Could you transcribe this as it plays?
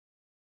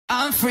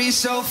I'm free,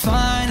 so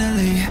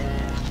finally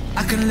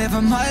I can live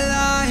on my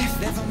life.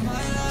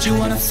 Do you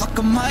wanna fuck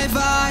on my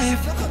vibe?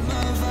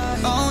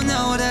 Oh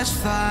no, that's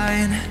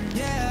fine.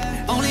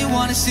 Only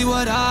wanna see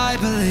what I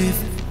believe.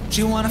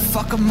 Do you wanna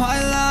fuck on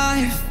my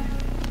life?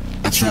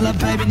 I tell her,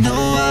 baby, no,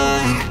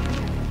 I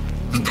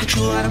can get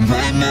you out of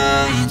my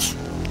mind.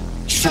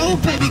 So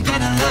baby,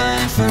 get in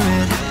line for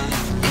it.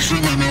 If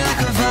you need me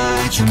like a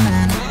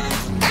vitamin,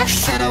 I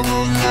said I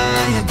won't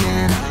lie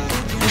again.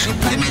 You should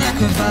play me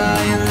like a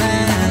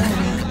violin.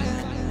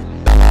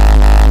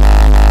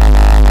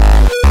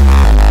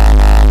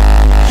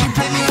 She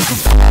play me like a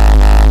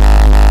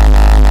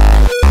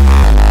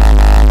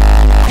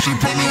She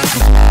play me like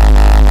a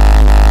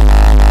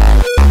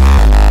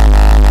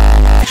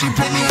She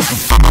play me like a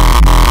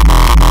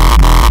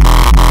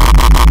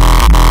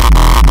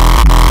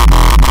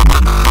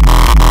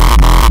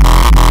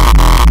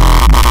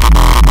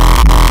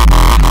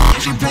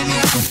She play me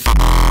like a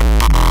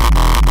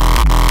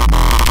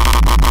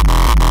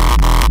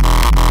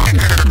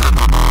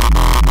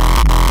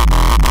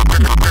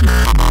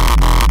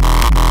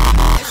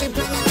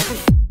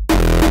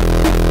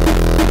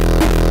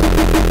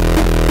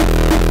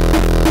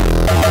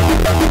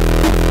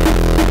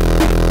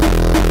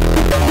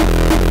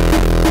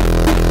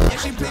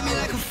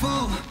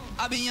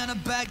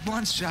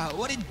one shot,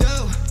 what it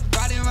do?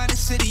 Riding around the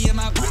city in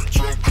my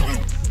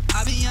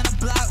I be on the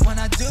block when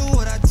I do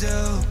what I do.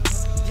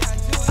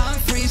 I'm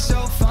free,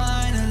 so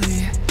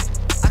finally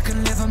I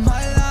can live on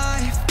my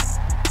life.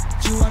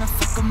 Do you wanna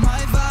fuck on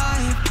my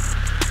vibe?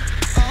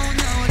 Oh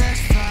no,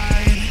 that's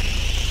fine.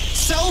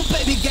 So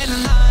baby, get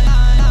in line.